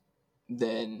options,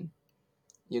 then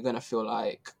you're gonna feel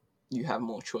like you have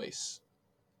more choice.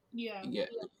 Yeah. Yeah,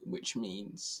 which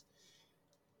means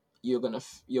you're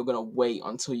gonna wait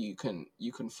until you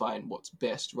can find what's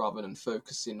best rather than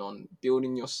focusing on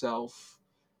building yourself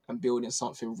and building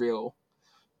something real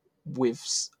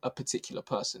with a particular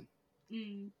person.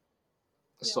 Mm.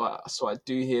 So I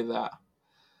do hear that,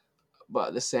 but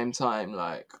at the same time,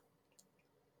 like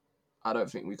I don't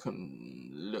think we can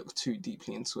look too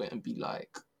deeply into it and be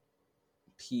like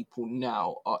people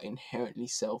now are inherently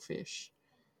selfish,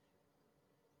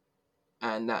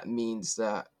 and that means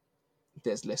that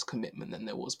there's less commitment than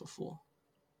there was before.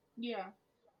 Yeah.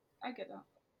 I get that.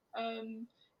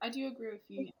 I do agree with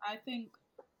you. I think,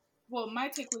 well, my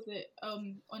take was it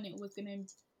on it was gonna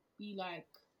be like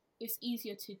it's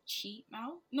easier to cheat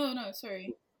now. No,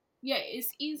 sorry. Yeah,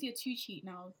 it's easier to cheat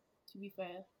now. To be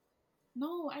fair,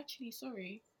 no, actually,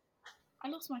 sorry, I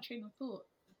lost my train of thought.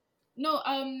 No,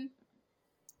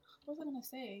 what was I gonna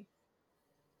say?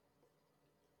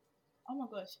 Oh my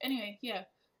gosh. Anyway, yeah.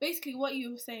 Basically, what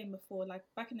you were saying before, like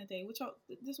back in the day,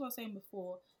 this was saying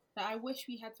before that I wish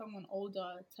we had someone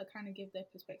older to kind of give their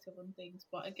perspective on things.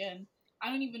 But again,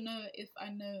 I don't even know if I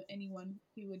know anyone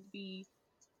who would be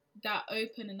that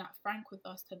open and that frank with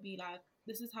us to be like,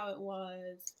 this is how it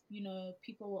was.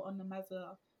 People were on the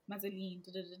Mazzoline,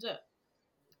 da da da da.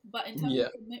 But in terms Yeah.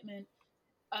 of commitment,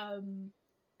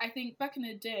 I think back in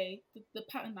the day, the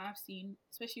pattern that I've seen,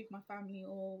 especially with my family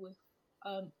or with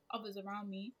others around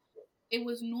me, it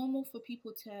was normal for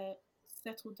people to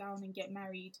settle down and get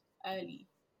married early.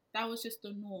 That was just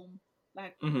the norm.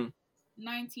 Like Mm-hmm.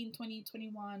 19, 20,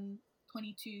 21,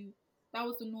 22, that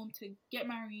was the norm to get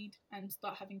married and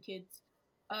start having kids.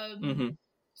 Mm-hmm.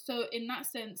 So in that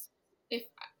sense, if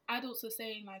adults are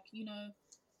saying like,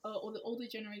 or the older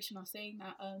generation are saying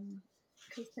that,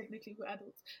 because technically we're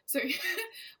adults, sorry,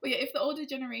 but yeah, if the older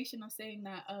generation are saying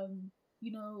that,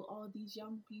 all these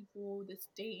young people, this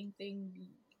dating thing,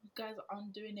 you guys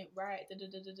aren't doing it right, da, da,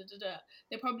 da, da, da, da, da.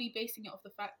 They're probably basing it off the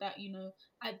fact that,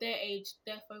 at their age,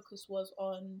 their focus was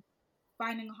on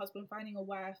finding a husband, finding a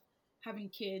wife, having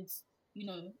kids,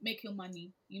 making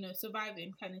money,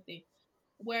 surviving kind of thing.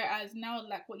 Whereas now,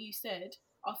 like what you said,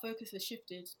 our focus has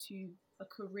shifted to a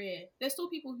career. There's still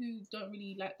people who don't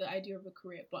really like the idea of a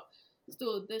career, but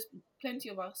still, there's plenty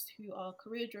of us who are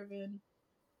career driven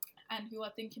and who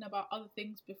are thinking about other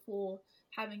things before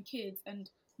having kids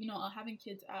and, are having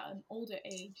kids at an older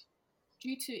age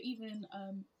due to even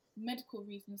medical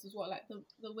reasons as well. Like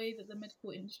the way that the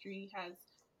medical industry has,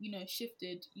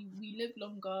 shifted. We live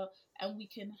longer and we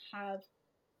can have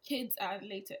kids at a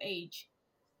later age.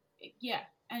 Yeah,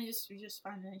 and just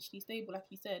financially stable, like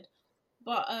you said.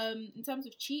 But in terms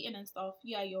of cheating and stuff,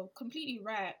 yeah, you're completely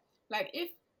right. Like if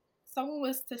someone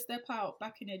was to step out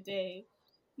back in the day,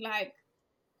 like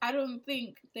I don't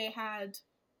think they had.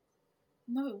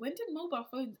 No, when did mobile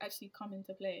phones actually come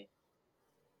into play?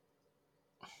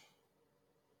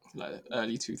 Like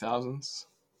early 2000s.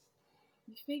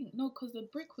 You think no, because the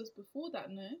brick was before that,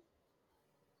 no.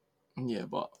 Yeah,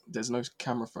 but there's no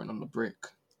camera phone on the brick.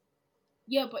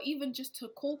 Yeah, but even just to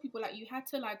call people, like you had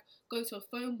to like go to a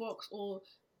phone box or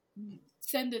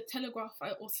send a telegraph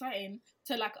or something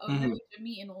to like arrange a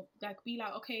meeting or like be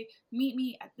like, okay, meet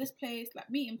me at this place, like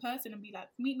meet in person and be like,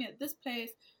 meet me at this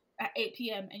place at 8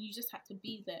 p.m. and you just had to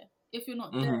be there. If you're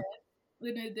not there,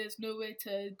 then there's no way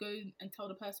to go and tell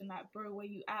the person like, bro, where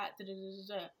you at? Da, da,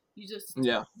 da, da, da. You just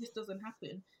this doesn't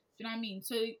happen. Do you know what I mean?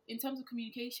 So in terms of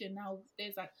communication, now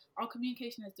there's like our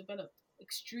communication has developed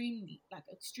extreme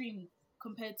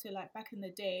compared to like back in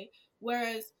the day.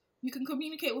 Whereas you can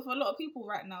communicate with a lot of people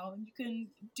right now, and you can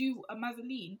do a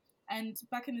mazzoline. And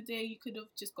back in the day, you could have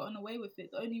just gotten away with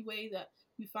it. The only way that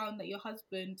you found that your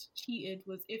husband cheated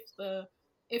was if the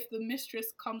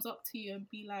mistress comes up to you and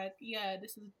be like, "Yeah,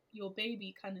 this is your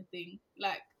baby," kind of thing.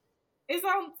 Like, it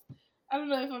sounds. I don't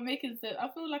know if I'm making sense. I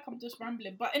feel like I'm just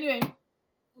rambling, but anyway.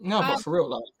 No, but for real,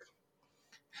 like,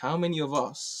 how many of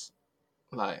us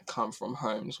like come from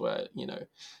homes where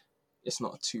it's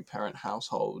not a 2-parent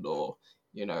household, or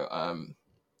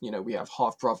we have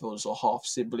half brothers or half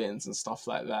siblings and stuff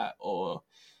like that, or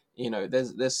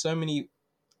there's so many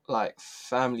like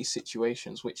family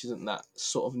situations which isn't that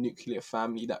sort of nuclear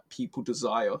family that people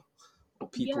desire or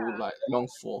people like long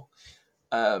for,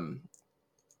 and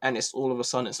it's all of a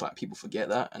sudden it's like people forget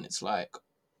that, and it's like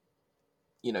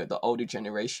the older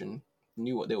generation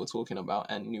knew what they were talking about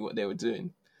and knew what they were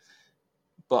doing,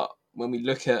 but when we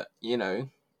look at the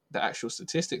actual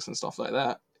statistics and stuff like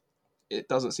that, it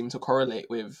doesn't seem to correlate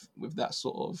with that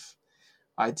sort of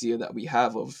idea that we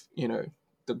have of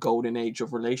the golden age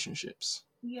of relationships.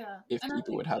 Yeah, if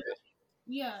people would have it.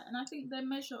 Yeah, and I think their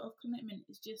measure of commitment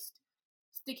is just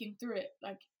sticking through it.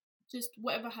 Like, just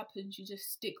whatever happens, you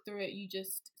just stick through it. You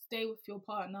just stay with your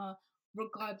partner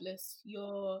regardless.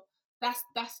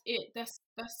 That's it. That's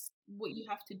what you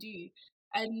have to do,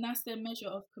 and that's their measure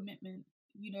of commitment.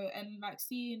 And like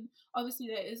seeing, obviously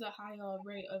there is a higher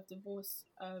rate of divorce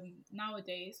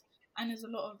nowadays, and there's a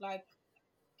lot of like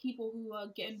people who are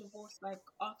getting divorced like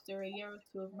after a year or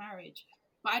two of marriage.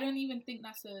 But I don't even think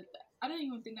that's a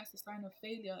sign of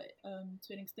failure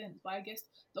to an extent. But I guess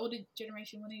the older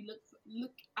generation, when they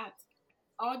look at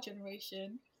our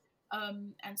generation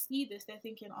and see this, they're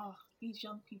thinking, oh, these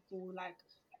young people, like,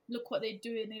 look what they're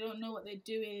doing. They don't know what they're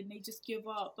doing. They just give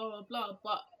up, blah blah blah.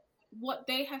 But what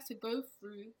they had to go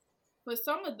through for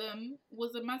some of them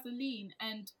was a mazzoline,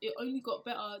 and it only got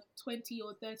better 20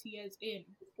 or 30 years in,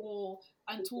 or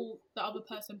until the other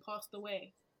person passed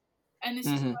away. And it's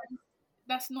just like,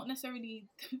 that's not necessarily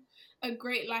a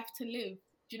great life to live.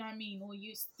 Do you know what I mean? Or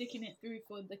you sticking it through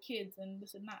for the kids and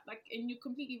this and that. Like, and you're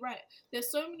completely right.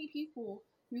 There's so many people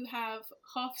who have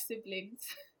half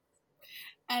siblings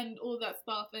and all that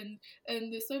stuff, and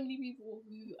there's so many people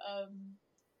who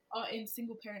are in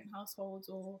single parent households,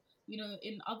 or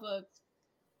in other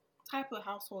type of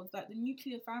households, that the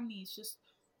nuclear family is just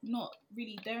not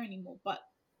really there anymore. But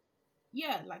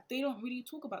yeah, like, they don't really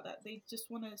talk about that. They just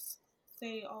want to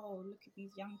say, oh, look at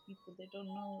these young people, they don't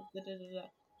know, da, da, da, da.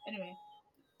 Anyway,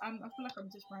 I feel like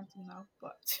I'm just ranting now,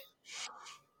 but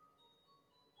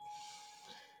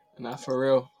nah, for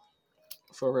real.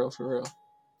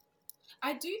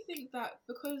 I do think that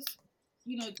because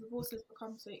divorce has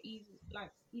become so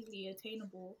easily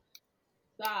attainable,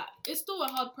 that it's still a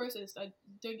hard process. I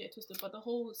don't get twisted, but the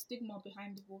whole stigma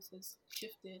behind divorce has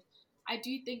shifted. I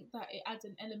do think that it adds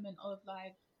an element of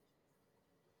like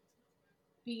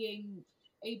being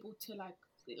able to like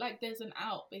there's an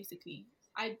out, basically.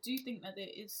 I do think that there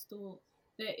is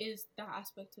that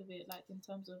aspect of it, like in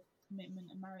terms of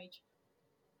commitment and marriage.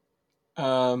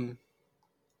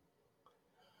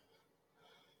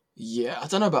 Yeah, I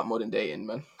don't know about modern dating,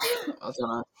 man. I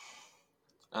don't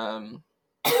know.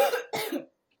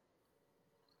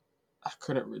 I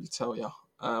couldn't really tell you.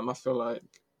 I feel like,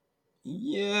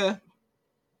 yeah,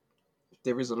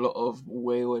 there is a lot of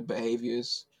wayward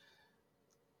behaviors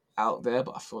out there,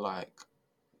 but I feel like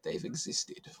they've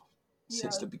existed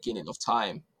since the beginning of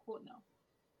time. No.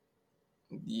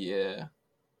 Yeah.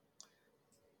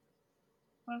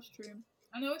 That's true.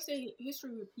 And they always say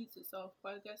history repeats itself,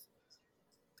 but I guess,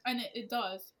 and it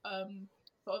does.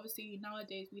 But obviously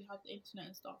nowadays we have the internet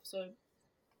and stuff, so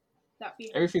that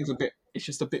being everything's it's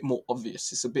just a bit more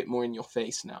obvious. It's a bit more in your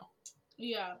face now.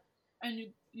 Yeah, and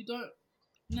you don't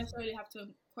necessarily have to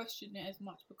question it as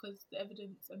much because the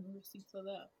evidence and the receipts are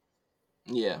there.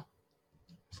 Yeah,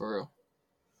 for real.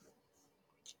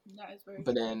 That is very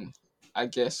But true. then, I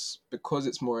guess because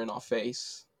it's more in our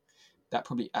face, that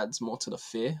probably adds more to the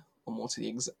fear or more to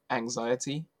the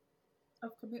anxiety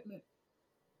of commitment.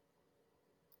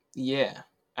 Yeah,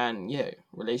 And yeah,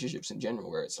 relationships in general,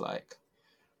 where it's like,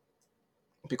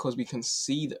 because we can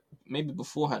see that maybe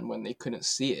beforehand when they couldn't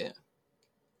see it,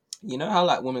 you know how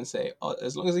like women say, oh,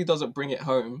 as long as he doesn't bring it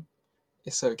home,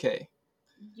 it's okay.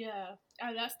 Yeah.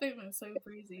 That statement is so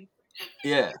breezy.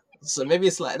 Yeah. So maybe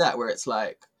it's like that, where it's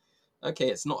like, okay,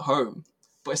 it's not home,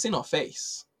 but it's in our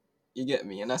face. You get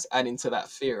me? And that's adding to that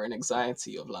fear and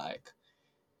anxiety of like,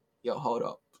 yo, hold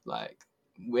up. Like,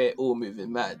 we're all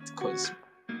moving mad because,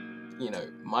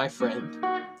 my friend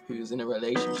who's in a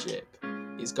relationship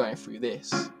is going through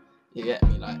this. You get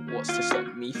me? Like, what's to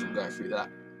stop me from going through that?